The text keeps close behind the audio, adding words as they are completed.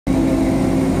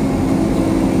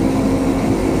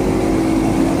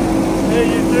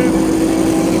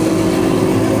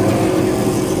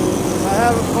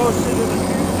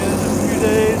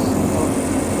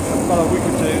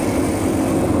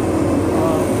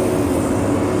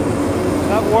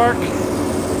work.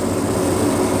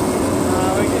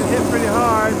 We're getting hit pretty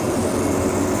hard.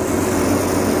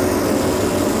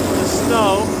 The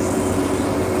snow.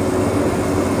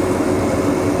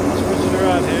 Switch it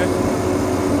around here.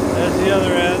 There's the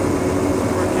other end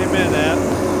where it came in at.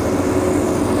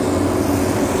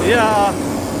 Yeah,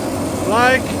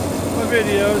 like my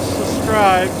videos,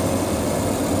 subscribe,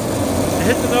 and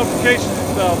hit the notification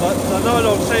bell button. I know I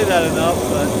don't say that enough,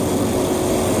 but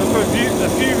for a few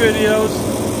videos,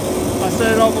 I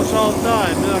say it almost all the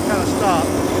time, then I kind of stop.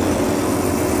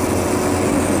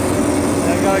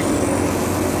 And I got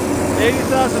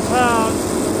 80,000 pounds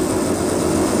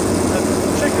of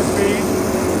chicken feed.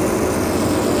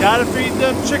 Gotta feed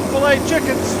them Chick-fil-A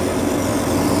chickens.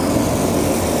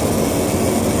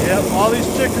 Yep, all these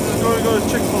chickens are going to go to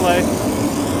Chick-fil-A.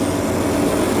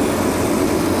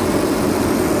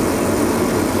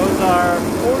 Those are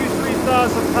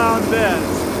 43,000 pound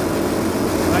beds.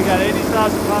 I got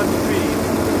 80,000 pounds of feed.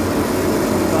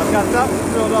 So I've got that one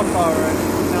filled up already.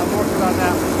 Now I'm working on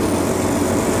that one.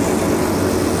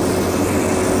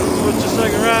 Switch this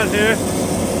thing around here.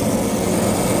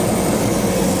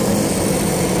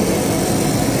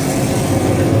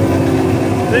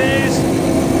 These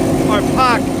are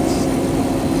pockets.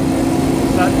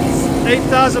 That's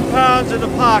 8,000 pounds in the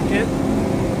pocket.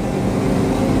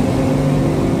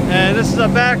 And this is a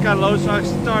back unload, so I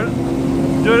start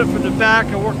doing it from the back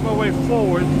and work my way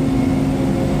forward.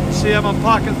 See, I'm on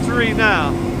pocket 3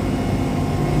 now.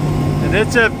 And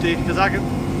it's empty because I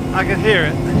can hear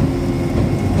it.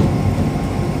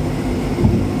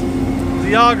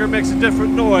 The auger makes a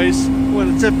different noise when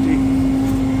it's empty.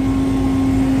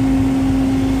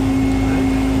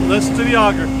 Listen to the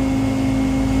auger.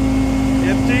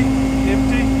 Empty,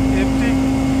 empty, empty.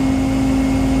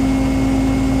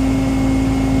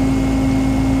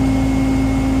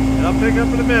 And I'll pick up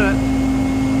in a minute.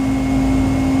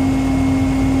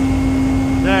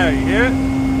 There, you hear it?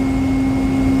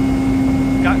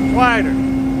 Got quieter.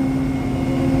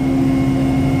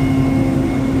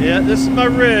 Yeah, this is my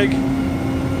rig.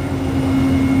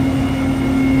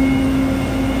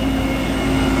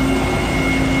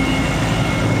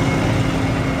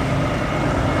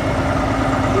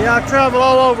 Yeah, I travel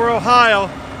all over Ohio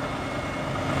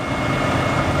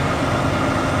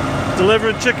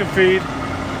delivering chicken feed.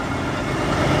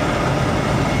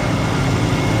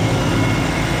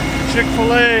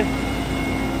 Chick-fil-A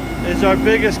is our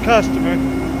biggest customer.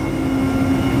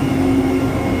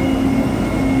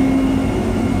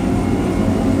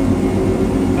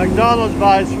 McDonald's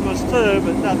buys from us too,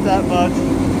 but not that much.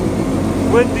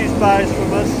 Wendy's buys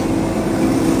from us.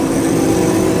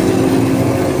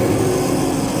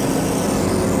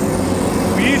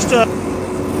 We used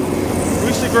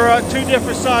to grow out 2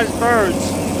 different sized birds.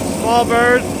 Small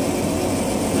bird,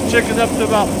 the chicken up to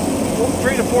about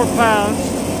 3 to 4 pounds,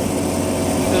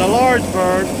 and a large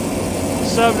bird,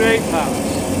 7 to 8 pounds.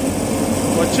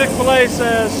 What Chick-fil-A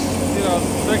says, you know,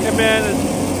 they come in and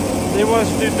they want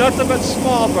us to do nothing but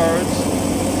small birds.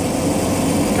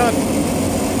 Kind of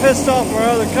pissed off our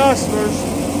other customers.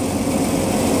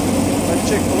 But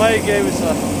Chick-fil-A gave us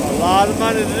a lot of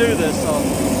money to do this, so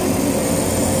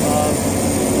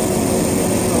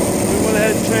we went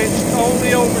ahead and changed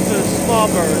only over to small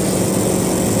birds.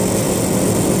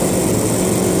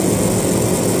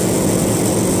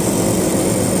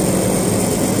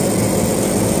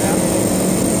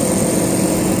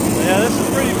 Yeah, this is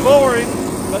pretty boring,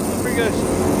 but I figured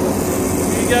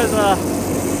give you guys a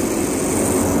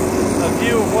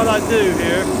view of what I do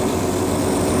here.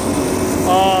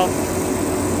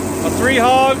 My 3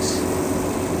 hogs,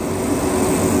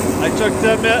 I took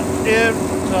them in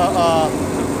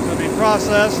to be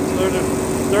processed.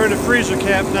 They're in the freezer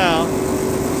camp now.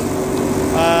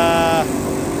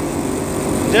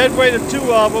 Dead weight of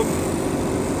 2 of them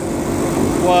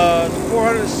was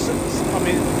 460. I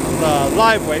mean, the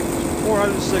live weight was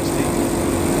 460,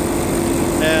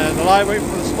 and the live weight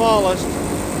for the smallest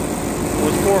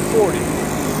was 440.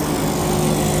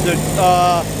 The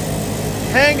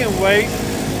hanging weight,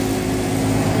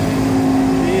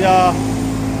 the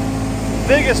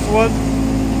biggest one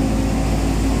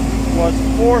was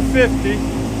 450,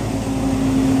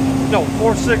 no,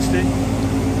 460,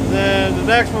 and then the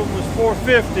next one was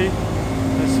 450,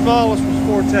 the smallest was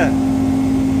 410.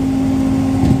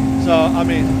 So, I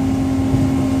mean,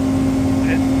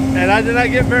 and I did not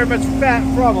get very much fat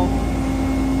from them,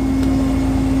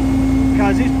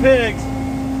 because these pigs,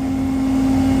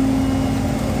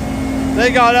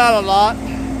 they got out a lot,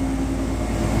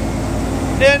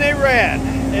 then they ran,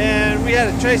 and we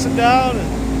had to chase them down and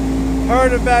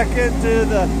herd them back into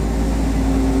the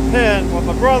pen. What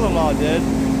my brother-in-law did.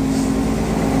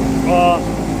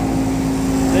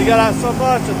 They got out so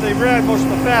much that they ran most of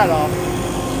the fat off.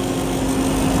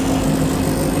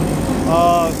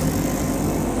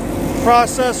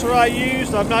 Processor I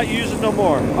used, I'm not using no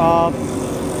more.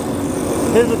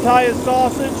 His Italian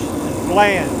sausage is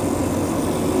bland.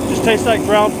 Just tastes like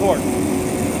ground pork.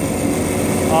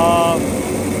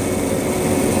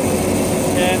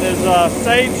 And his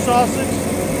sage sausage,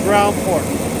 ground pork.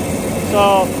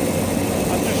 So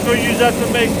I'm just going to use that to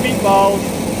make meatballs.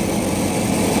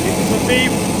 Get some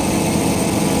beef.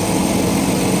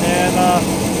 And I'll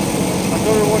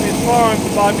go to one of these farms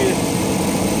and buy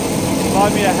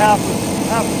me a half a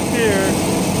steer.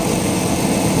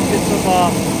 Get some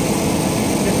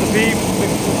beef,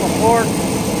 mix it with some pork.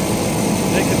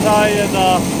 Make Italian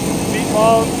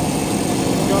meatballs.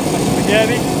 Go with my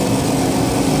spaghetti.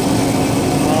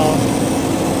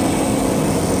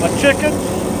 My chicken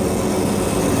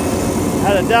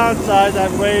had a downside. I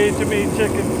have way too many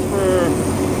chickens for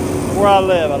where I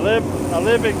live. I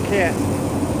live in Canton.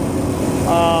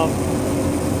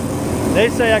 They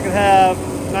say I could have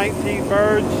 19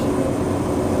 birds.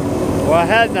 Well, I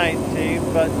had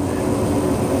 19, but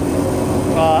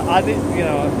I didn't.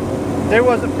 They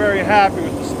wasn't very happy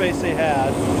with the space they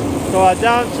had, so I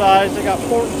downsized. I got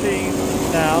 14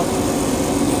 now.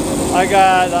 I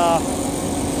got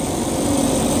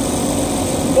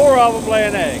 4 of them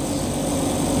laying eggs,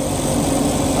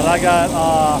 and I got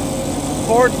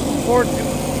four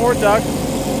ducks.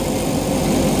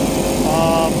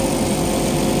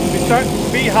 We start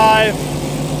beehive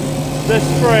this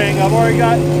spring. I've already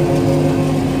got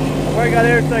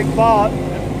everything bought,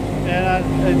 and I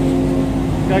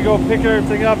gotta go pick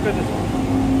everything up in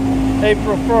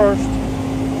April 1st,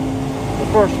 the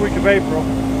first week of April.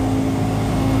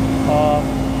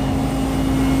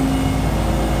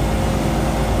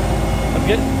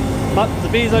 The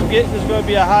bees I'm getting is going to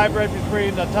be a hybrid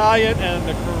between the Italian and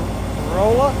the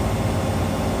Corolla.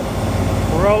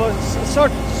 It's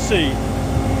hard to see.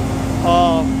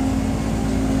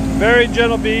 Very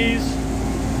gentle bees.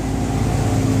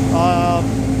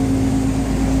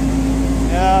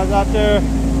 Yeah, I was out there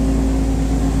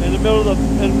in the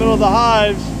middle of the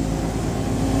hives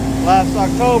last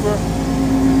October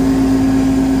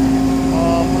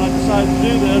when I decided to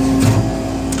do this.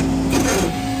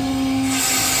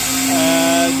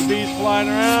 And the bees flying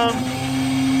around.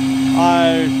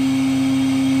 I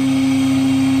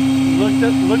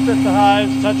looked at the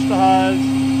hives, touched the hives.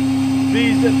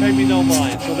 Bees didn't pay me no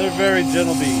mind, so they're very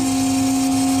gentle bees.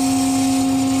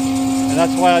 And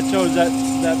that's why I chose that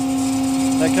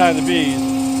kind of bees,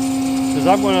 because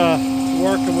I'm going to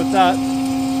working without a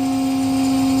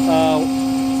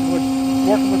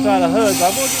hood.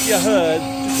 I'm going to get you a hood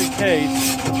just in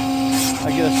case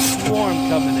I get a swarm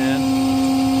coming in,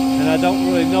 and I don't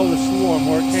really know the swarm,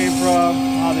 where it came from,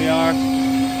 how they are.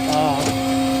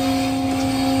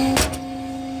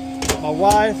 My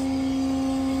wife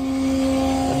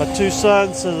and my 2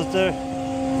 sons said that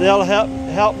they'll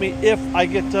help me if I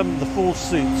get them the full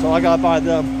suit. So I gotta buy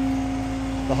them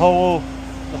the whole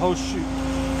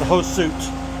suit.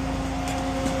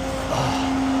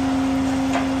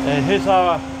 And here's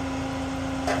how I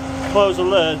close the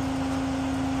lid.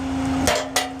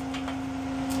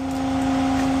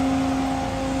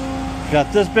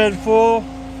 Got this bin full,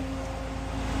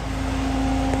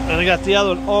 and I got the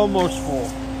other one almost full.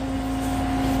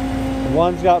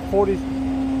 One's got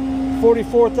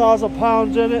 44,000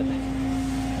 pounds in it,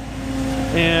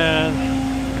 and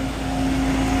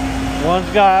one's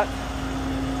got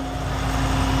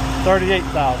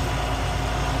 38,000.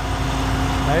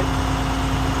 Right?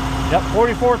 Yep,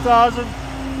 44,000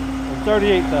 and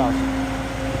 38,000.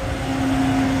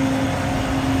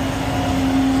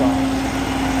 So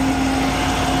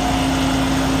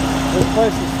this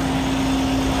place is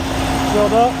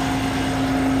filled up.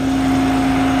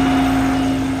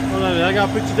 I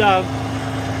gotta put you down.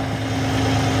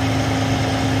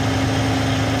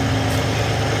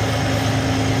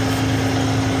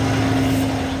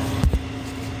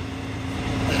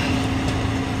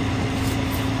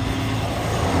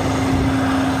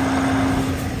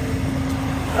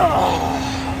 Oh.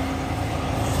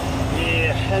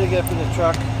 Yeah, had to get up in the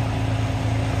truck.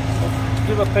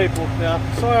 Do my paperwork now.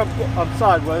 Sorry I'm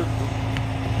sideways.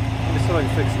 Let me see if I can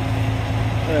fix it.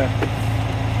 There.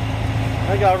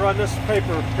 I gotta run this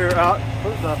paper here out,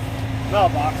 put it in the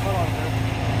mailbox. Hold on a minute.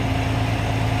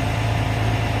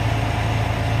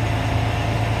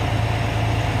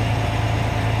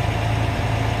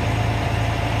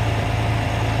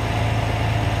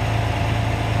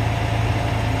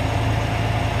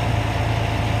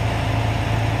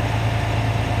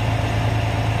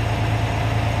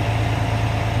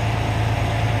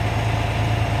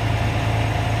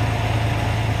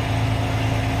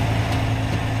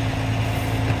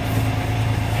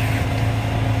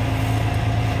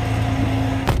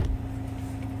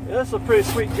 also a pretty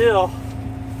sweet deal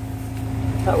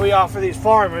that we offer these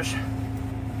farmers.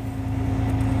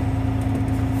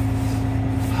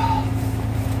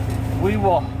 We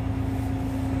will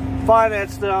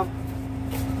finance them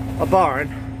a barn.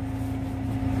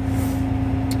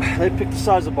 They pick the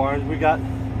size of barns. We got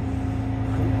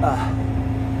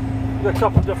a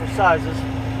couple different sizes.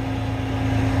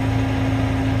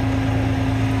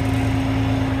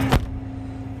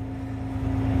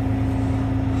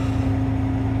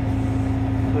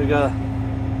 We got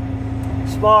a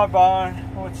small barn,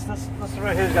 which this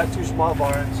right here's got two small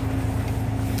barns.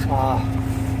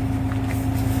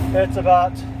 It's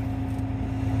about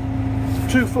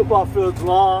 2 football fields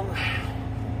long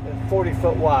and 40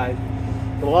 foot wide.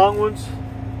 The long ones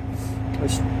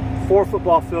is 4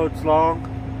 football fields long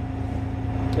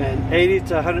and 80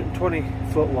 to 120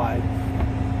 foot wide.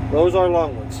 Those are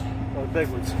long ones, or big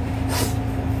ones.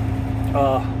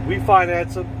 We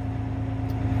finance them.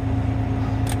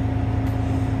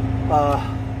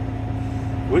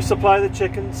 We supply the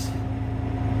chickens.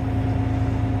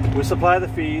 We supply the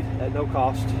feed at no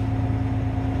cost.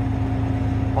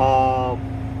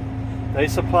 They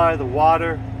supply the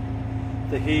water,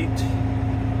 the heat,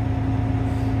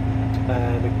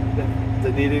 and if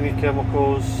they need any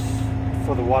chemicals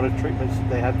for the water treatments,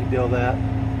 they have to deal with that.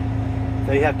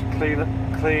 They have to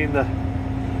clean the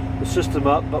system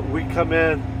up, but we come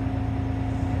in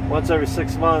once every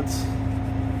 6 months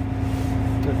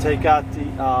and take out the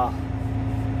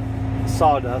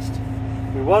sawdust.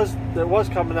 There was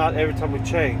coming out every time we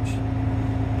change,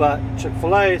 but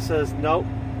Chick-fil-A says nope.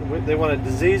 They want a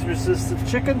disease-resistant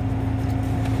chicken,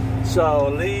 so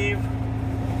leave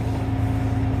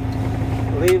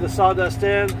the sawdust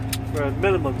in for a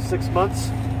minimum 6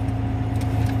 months.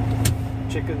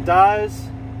 Chicken dies,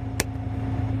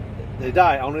 they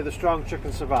die. Only the strong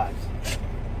chicken survives.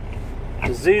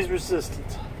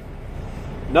 Disease-resistant.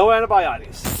 No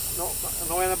antibiotics.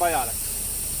 No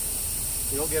antibiotics.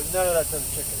 You don't give none of that to the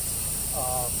chickens.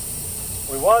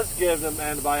 We was giving them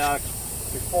antibiotics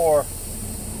before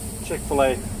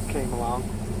Chick-fil-A came along,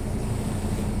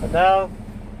 but now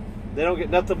they don't get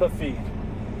nothing but feed.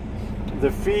 The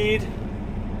feed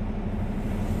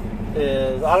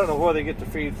is, I don't know where they get the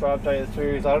feed from, I'll tell you the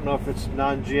truth. I don't know if it's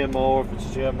non-GMO or if it's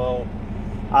GMO.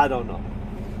 I don't know.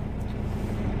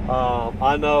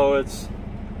 I know it's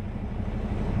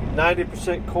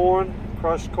 90% corn,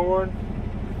 crushed corn.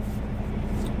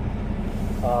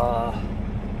 I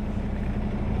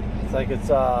think it's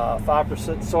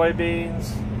 5%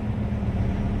 soybeans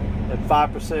and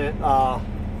 5%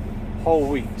 whole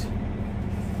wheat.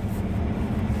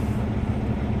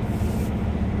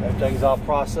 Everything's all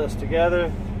processed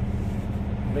together,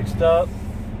 mixed up,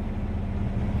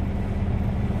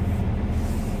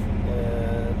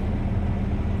 and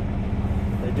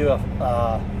they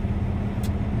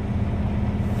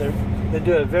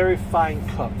do a very fine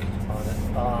cook on it.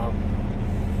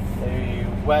 They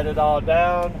wet it all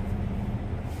down.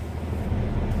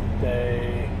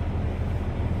 They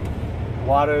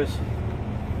water's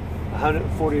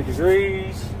 140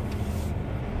 degrees.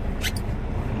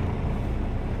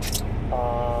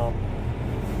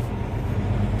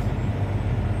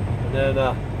 And then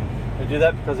they do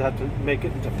that because they have to make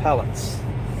it into pellets.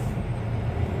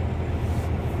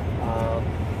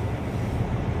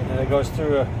 And then it goes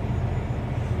through a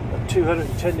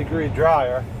 210 degree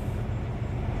dryer.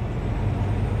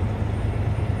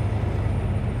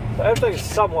 So everything is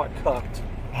somewhat cooked.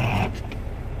 I'm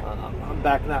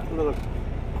backing out a little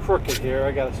crooked here.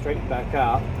 I got to straighten back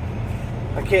out.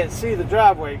 I can't see the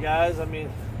driveway, guys. I mean,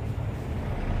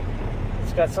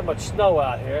 it's got so much snow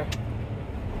out here.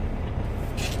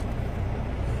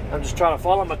 I'm just trying to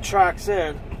follow my tracks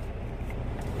in.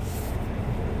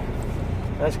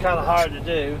 That's kind of hard to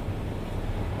do.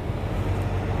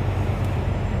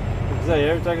 Like I say,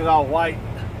 everything is all white.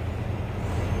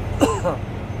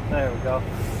 There we go.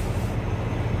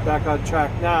 Back on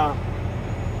track now.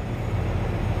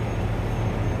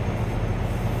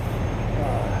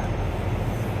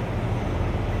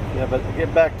 Yeah, but to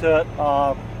get back to it,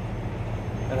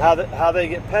 and how they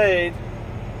get paid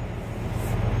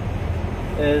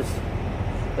is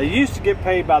they used to get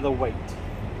paid by the weight.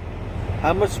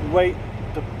 How much weight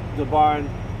the barn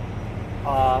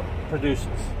produces.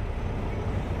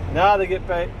 Now they get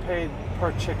paid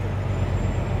per chicken.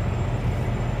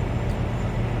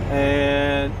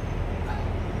 And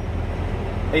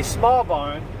a small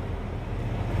barn,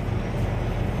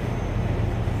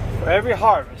 for every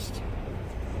harvest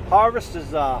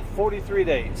is 43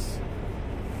 days,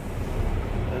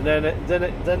 and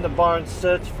then the barn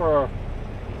sits for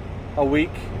a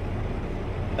week,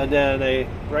 and then they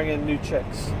bring in new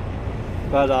chicks.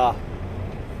 But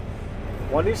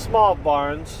one of these small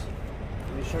barns,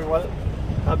 let me show you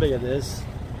how big it is.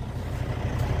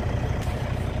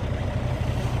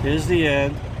 Here's the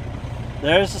end.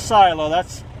 There's the silo.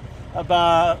 That's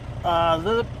about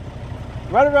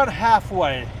right around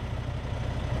halfway.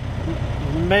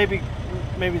 Maybe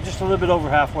just a little bit over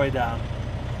halfway down.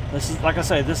 This is, like I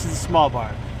say, this is a small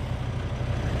barn.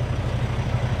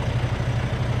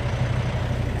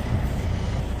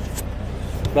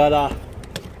 But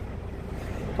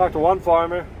talked to one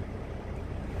farmer.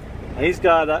 He's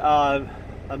got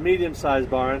a medium-sized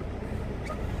barn.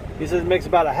 He says it makes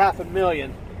about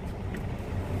 $500,000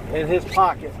 in his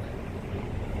pocket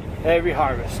every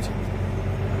harvest.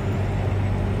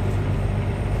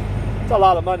 It's a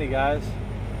lot of money, guys.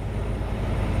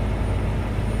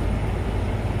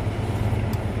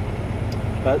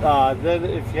 But then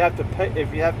if you have to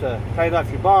pay off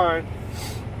your barn,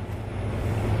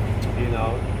 you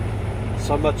know,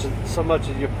 so much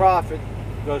of your profit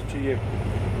goes to your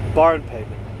barn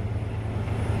payment,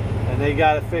 and they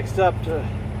got it fixed up to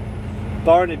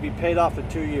barn to be paid off in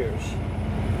 2 years.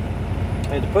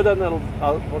 And to put on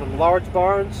one of the large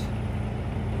barns,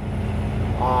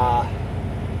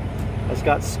 it's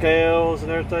got scales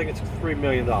and everything. It's $3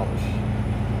 million,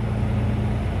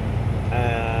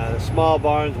 and the small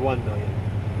barn's $1 million.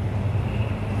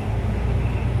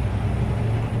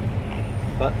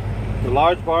 But the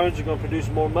large barns are going to produce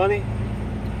more money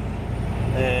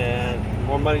and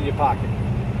more money in your pocket.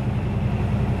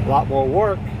 A lot more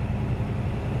work,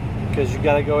 because you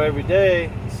got to go every day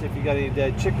to see if you got any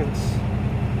dead chickens.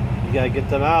 You got to get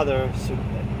them out of there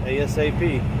ASAP.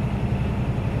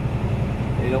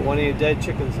 You don't want any dead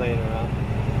chickens laying around.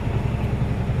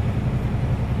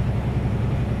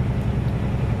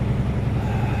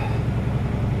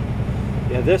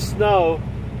 Yeah, this snow,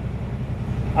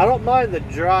 I don't mind the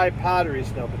dry, powdery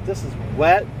snow, but this is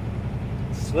wet,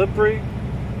 slippery.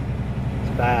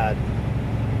 It's bad.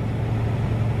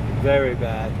 Very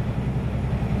bad.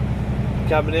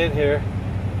 Coming in here,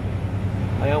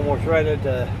 I almost ran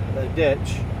into the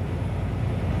ditch.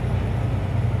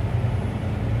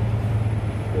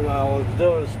 What I was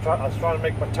doing is I was trying to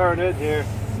make my turn in here,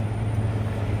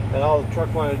 and all the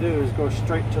truck wanted to do is go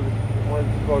straight to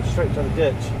the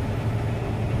ditch.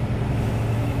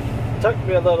 It took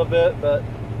me a little bit, but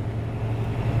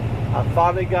I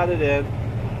finally got it in.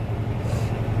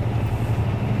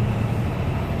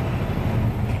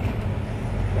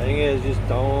 Thing is, just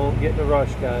don't get in a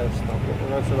rush, guys. Don't get in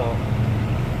a rush at all.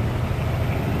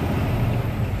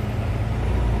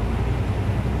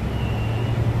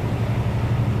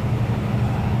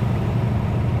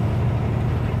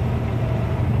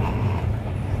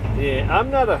 Yeah, I'm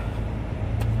not a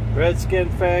Redskin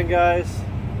fan, guys.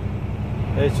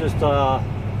 It's just I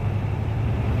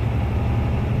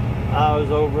was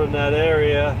over in that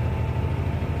area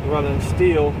running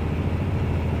steel,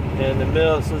 and the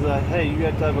mill says, hey, you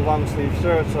have to have a long sleeve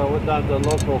shirt. So I went down to the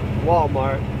local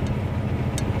Walmart,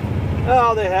 and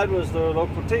all they had was their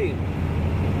local team.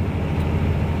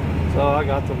 So I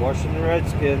got the Washington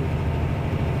Redskin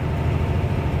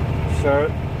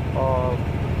shirt.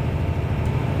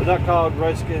 They're not called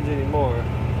Redskins anymore.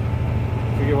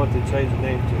 I forget what they changed the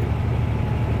name to.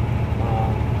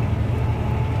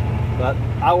 But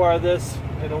I wear this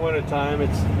in the wintertime.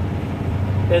 It's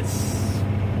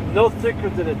no thicker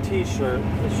than a t-shirt.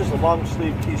 It's just a long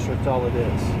sleeve t-shirt, that's all it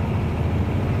is. You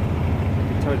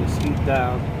can turn the heat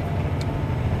down.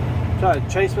 I'm trying to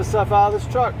chase myself out of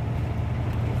this truck.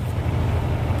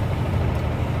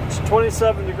 It's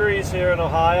 27 degrees here in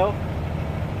Ohio,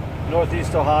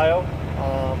 Northeast Ohio.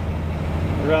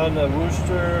 Around the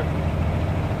Worcester,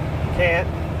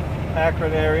 Canton,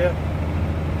 Akron area.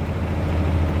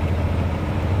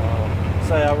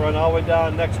 Say I run all the way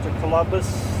down next to Columbus,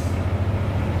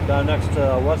 down next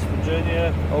to West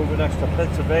Virginia, over next to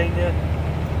Pennsylvania.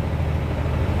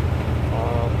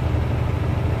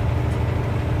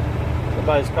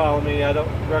 Somebody's calling me. I don't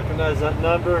recognize that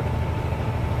number,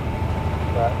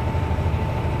 but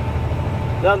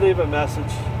they'll leave a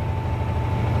message.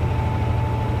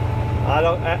 I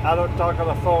don't talk on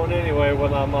the phone anyway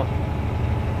when I'm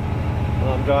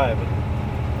driving.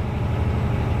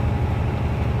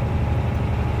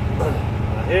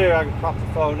 Here I can prop the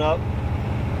phone up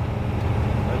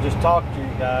and just talk to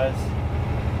you guys.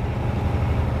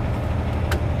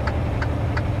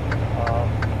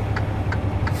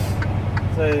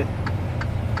 Say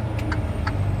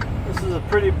this is a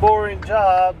pretty boring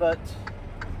job, but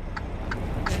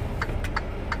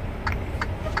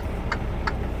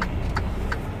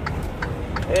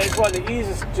it's one of the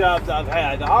easiest jobs I've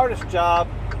had. The hardest job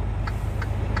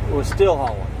was steel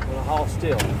hauling, when I haul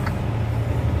steel.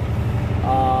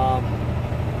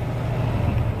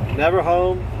 Never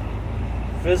home.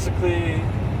 Physically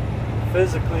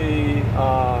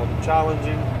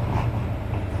challenging.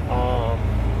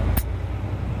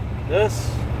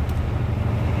 This,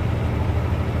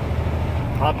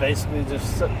 I basically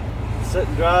just sit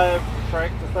and drive,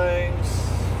 crank the things,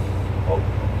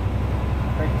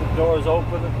 crank the doors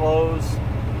open and close.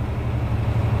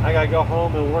 I gotta go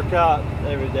home and work out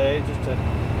every day just to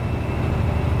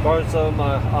burn some of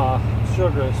my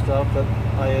sugar and stuff that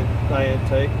I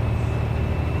intake.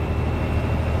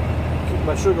 Keep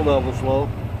my sugar levels low.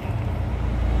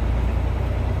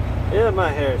 Yeah, my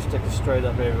hair is sticking straight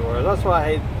up everywhere. That's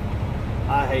why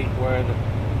I hate wearing the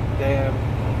damn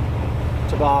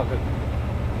toboggan.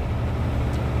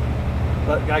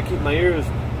 But gotta keep my ears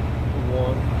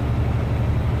warm.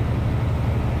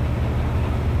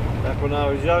 Back when I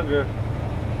was younger,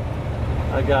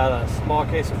 I got a small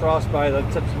case of frostbite on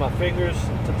the tips of my fingers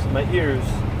and tips of my ears.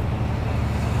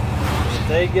 If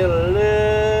they get a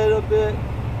little bit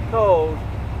cold,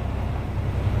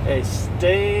 they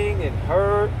sting and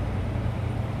hurt.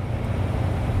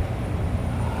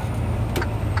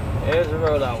 There's the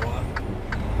road I want.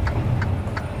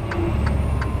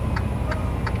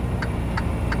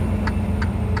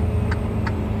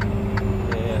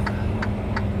 Yeah.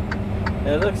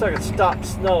 It looks like it stopped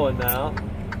snowing now.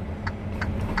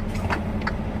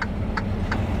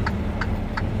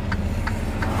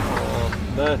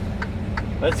 But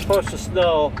it's supposed to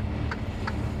snow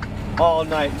all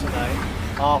night tonight,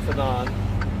 off and on.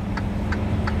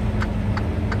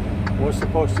 We're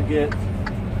supposed to get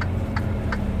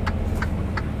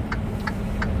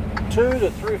 2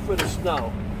 to 3 foot of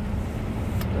snow.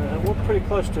 And we're pretty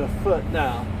close to a foot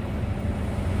now.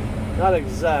 Not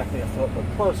exactly a foot, but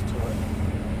close to it.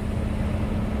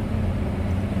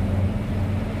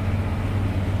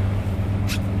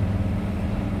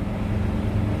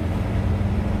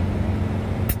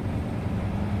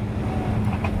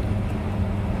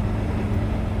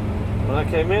 When I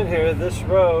came in here, this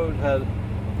road had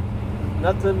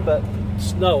nothing but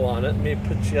snow on it. Let me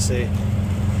put you see.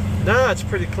 Now it's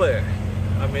pretty clear.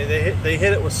 I mean, they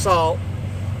hit it with salt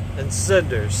and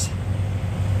cinders.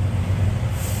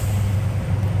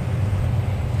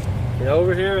 And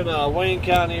over here in Wayne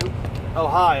County,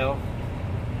 Ohio,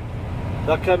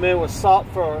 they'll come in with salt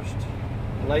first,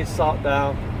 lay salt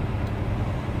down.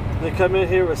 They come in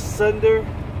here with cinder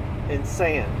and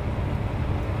sand.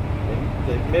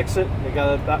 They mix it. They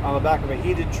got it on the back of a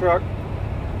heated truck.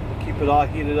 They keep it all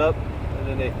heated up, and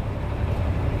then they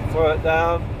throw it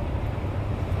down.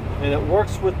 And it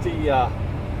works with the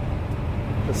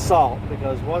salt,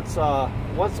 because once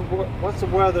the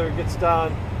weather gets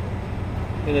down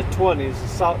in the 20s, the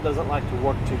salt doesn't like to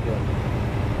work too good.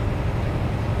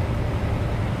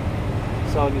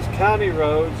 So on these county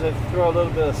roads, they throw a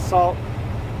little bit of salt.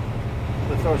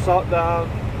 They throw salt down,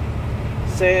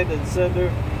 sand and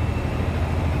cinder.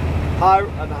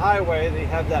 On the highway, they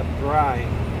have that brine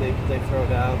they throw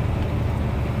down.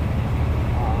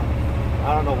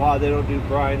 I don't know why they don't do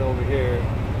brine over here.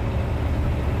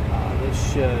 They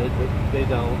should, but they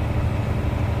don't.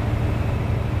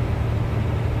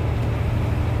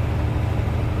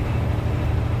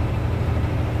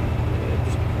 Yeah,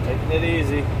 just taking it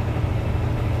easy.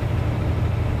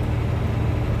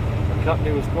 The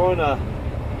company was going to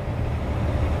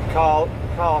call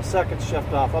a second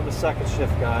shift off. I'm a second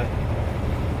shift guy.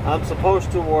 I'm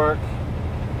supposed to work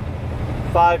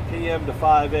 5 p.m. to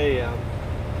 5 a.m.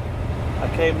 I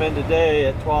came in today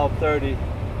at 12:30,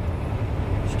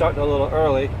 starting a little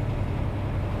early.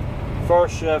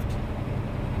 First shift,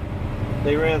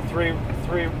 they ran three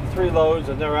loads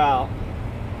and they're out.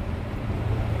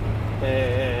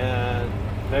 And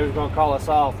they was gonna call us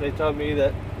off. They told me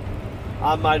that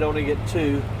I might only get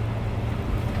 2.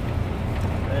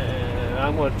 And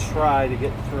I'm gonna try to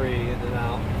get 3 in and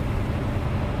out.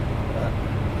 But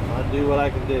I'll do what I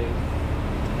can do.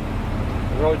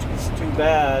 The road gets too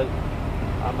bad,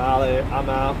 I'm out of there. I'm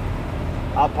out.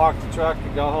 I'll park the truck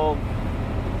and go home.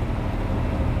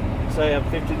 Say I'm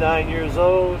 59 years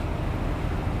old.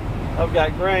 I've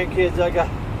got grandkids I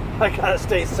gotta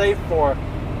stay safe for,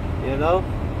 you know?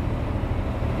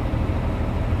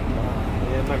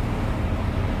 Yeah,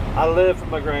 I live for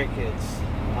my grandkids.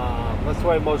 That's the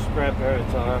way most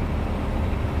grandparents are.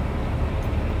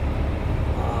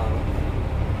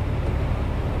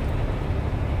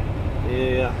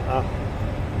 Yeah.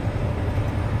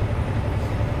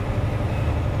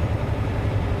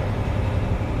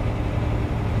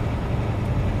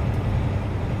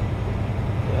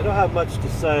 I don't have much to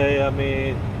say. I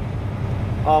mean,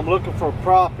 I'm looking for a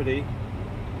property.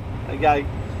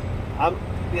 I'm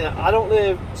you know, I don't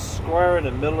live square in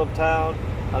the middle of town.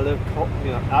 I live,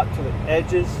 you know, out to the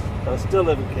edges, but I still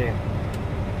live in Canton.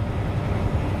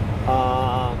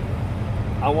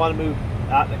 I want to move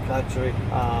out in the country.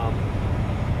 I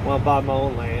want to buy my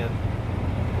own land.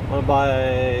 I want to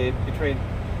buy between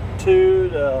 2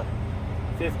 to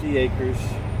 50 acres.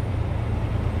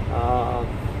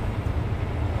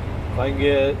 If I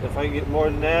can get more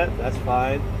than that, that's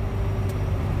fine.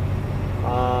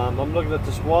 I'm looking at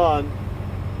this one.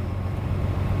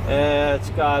 It's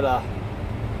got a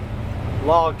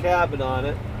log cabin on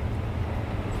it.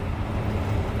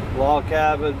 Log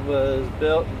cabin was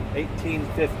built in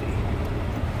 1850.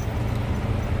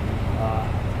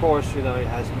 Of course, you know, it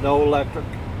has no electric,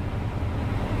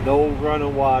 no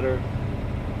running water.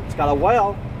 It's got a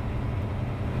well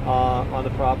on the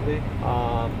property.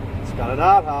 It's got an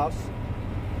outhouse.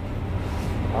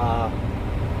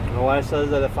 My wife says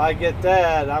that if I get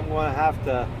that, I'm going to have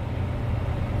to.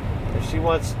 If she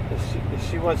wants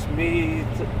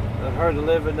her to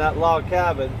live in that log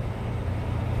cabin,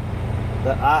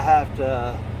 that I have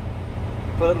to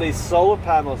put at least solar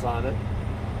panels on it.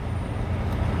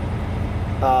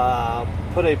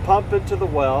 Put a pump into the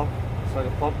well so I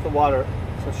can pump the water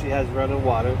so she has running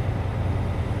water.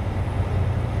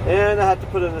 And I have to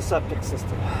put in a septic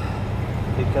system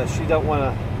because she don't want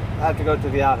to have to go to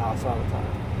the outhouse all the time.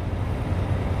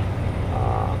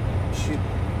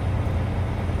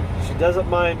 She doesn't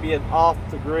mind being off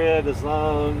the grid as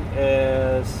long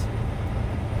as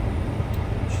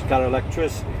she's got her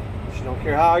electricity. She don't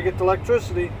care how I get the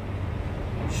electricity.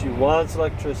 She wants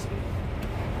electricity.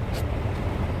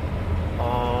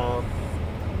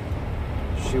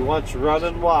 She wants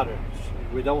running water.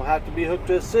 We don't have to be hooked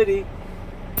to a city.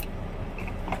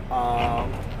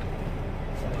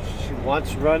 She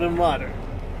wants running water.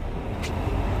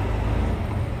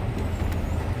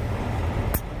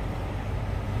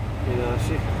 You know,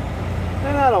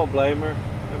 and I don't blame her.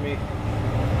 I mean,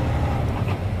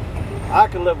 I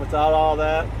could live without all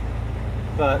that,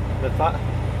 but if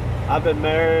I've been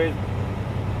married,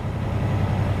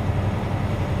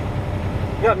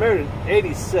 got married in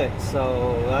 '86,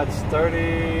 so that's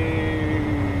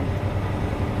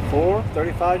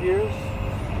 35 years.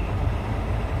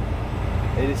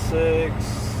 86,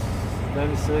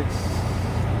 96,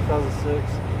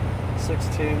 2006,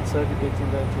 16, 17,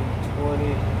 18, 19,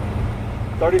 20,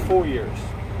 34 years.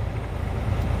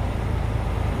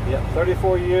 Yep,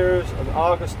 34 years on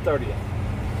August 30th.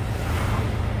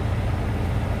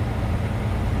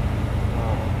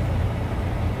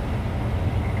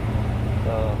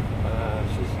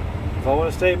 If I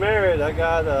want to stay married, I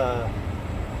got to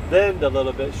bend a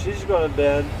little bit. She's going to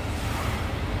bend,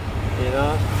 you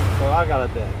know, so I got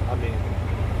to bend. I mean,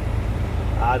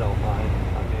 I don't mind.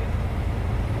 I mean,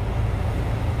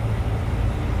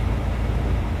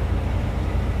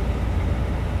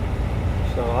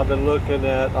 so I've been looking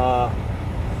at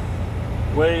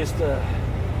ways to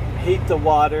heat the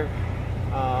water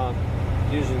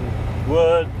using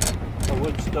wood, a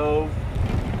wood stove,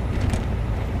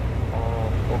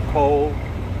 or coal,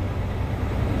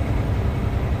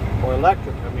 or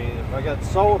electric. I mean, if I got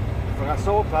solar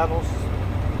panels,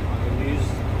 I can use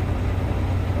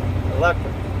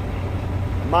electric.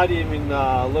 I might even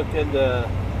look into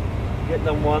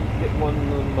getting one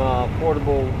of them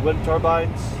portable wind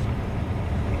turbines.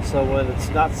 So when it's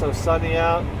not so sunny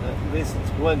out, at least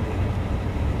it's windy,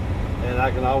 and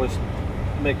I can always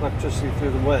make electricity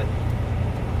through the wind.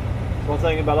 One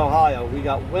thing about Ohio, we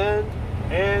got wind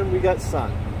and we got sun.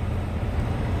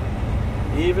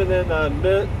 Even in the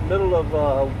middle of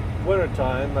winter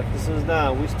time, like this is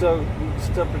now, we still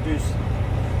produce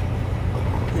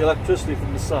the electricity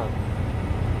from the sun.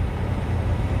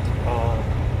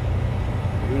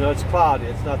 Even though it's cloudy,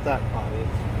 it's not that cloudy.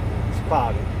 It's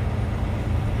cloudy.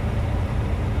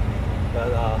 But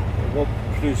it won't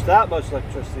produce that much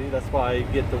electricity. That's why you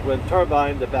get the wind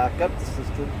turbine to back up the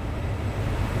system.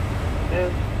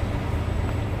 And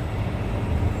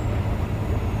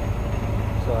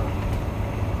so,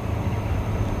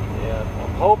 yeah,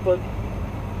 I'm hoping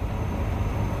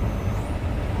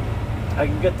I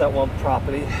can get that one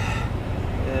property.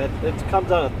 And it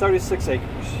comes out of 36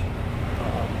 acres.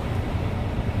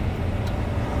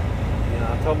 You know,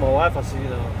 I told my wife, I said, you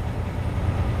know,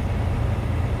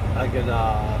 I can,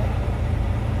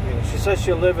 you know, she says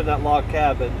she'll live in that log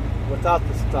cabin without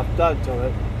the stuff done to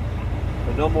it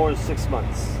for no more than 6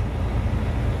 months.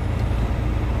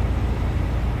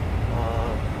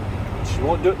 She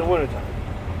won't do it in the wintertime.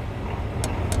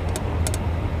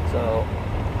 So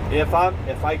if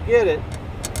I get it,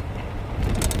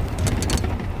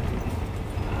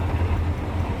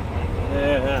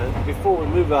 And before we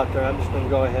move out there, I'm just going to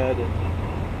go ahead and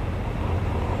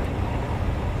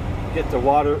get the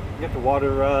water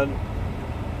run.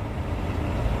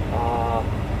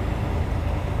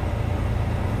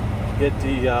 Get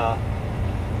the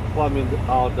plumbing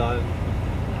all done.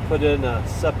 Put in a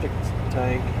septic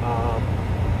tank.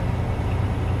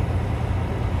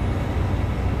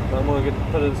 I'm going to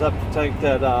put in a septic tank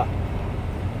that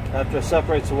after it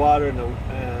separates the water and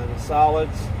the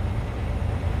solids,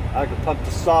 I can pump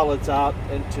the solids out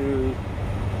into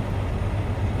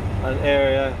an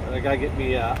area, and I gotta get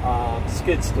me a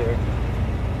skid steer,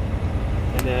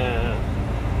 and then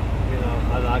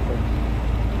and I can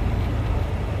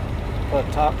put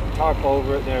a tarp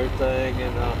over it and everything,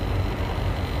 and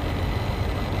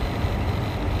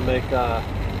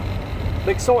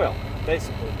make soil,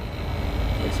 basically.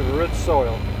 Make some rich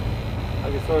soil. I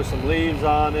can throw some leaves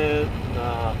on it,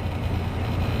 and,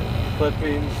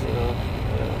 clippings,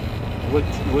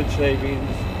 wood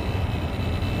shavings.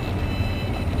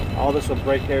 All this will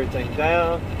break everything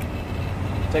down.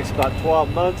 It takes about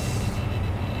 12 months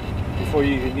before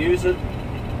you can use it.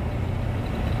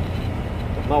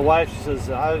 But my wife, she says,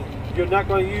 "You're not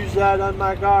going to use that on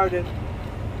my garden."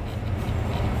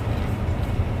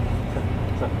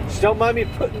 She don't mind me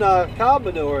putting cow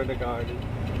manure in the garden,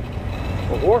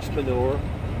 or horse manure,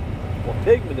 or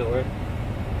pig manure.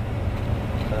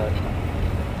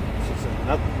 She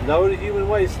said, "No to human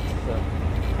waste." So,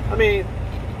 I mean,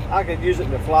 I could use it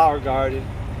in the flower garden.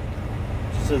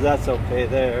 She says that's okay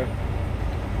there.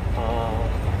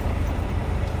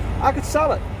 I could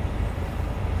sell it.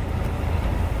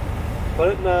 Put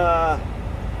it in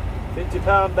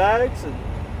 50-pound bags and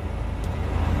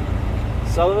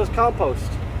sell it as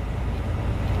compost.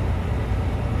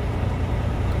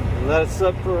 And let it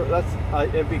sit for,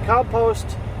 it'd be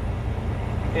compost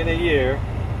in a year.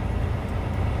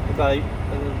 About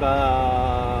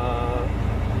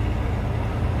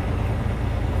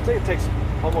I think it takes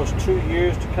almost 2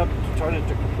 years to turn it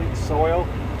to complete soil.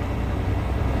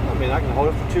 I mean, I can hold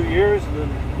it for 2 years and then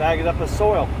bag it up as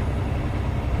soil,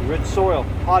 rich soil,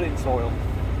 potting soil.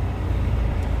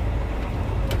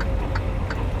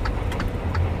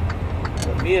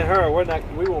 But me and her,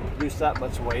 we won't produce that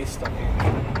much waste. I mean,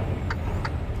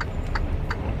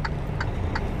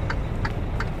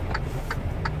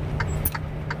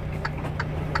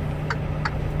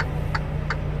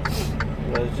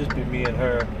 it'll just be me and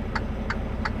her.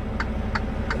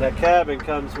 And that cabin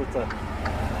comes with an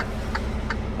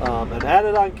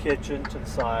added-on kitchen to the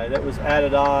side. It was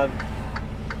added on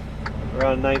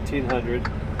around 1900.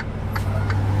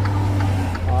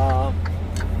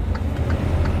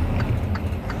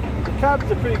 The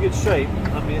cabin's in pretty good shape.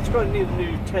 I mean, it's going to need a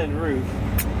new tin roof.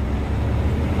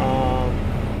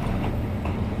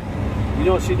 You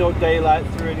don't see no daylight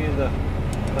through any of the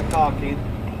caulking.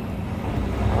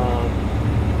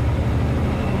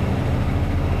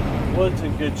 Wood's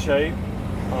in good shape.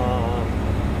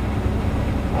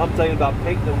 I'm thinking about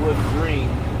painting the wood green.